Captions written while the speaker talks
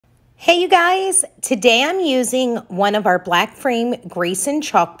Hey you guys, today I'm using one of our black frame Greyson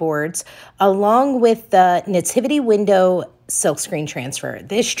chalkboards along with the Nativity Window silkscreen transfer.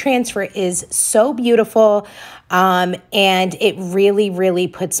 This transfer is so beautiful and it really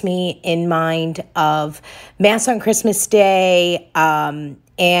puts me in mind of Mass on Christmas Day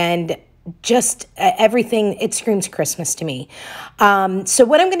and just everything. It screams Christmas to me. So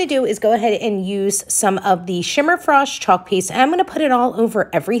what I'm going to do is go ahead and use some of the Shimmer Frost chalk paste, and I'm going to put it all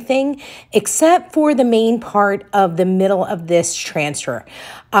over everything except for the main part of the middle of this transfer.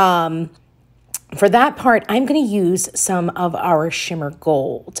 For that part, I'm going to use some of our Shimmer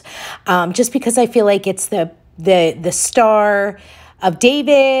Gold, just because I feel like it's the star of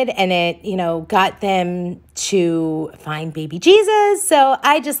David, and it, got them to find baby Jesus. So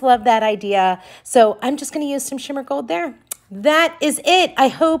I just love that idea. So I'm just going to use some Shimmer Gold there. That is it. I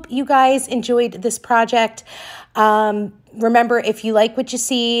hope you guys enjoyed this project. Remember, if you like what you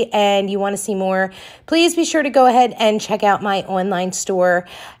see and you want to see more, please be sure to go ahead and check out my online store.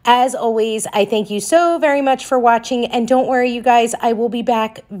 As always, I thank you so very much for watching. And don't worry, you guys, I will be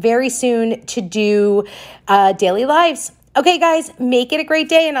back very soon to do daily lives. Okay, guys, make it a great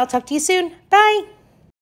day, and I'll talk to you soon. Bye.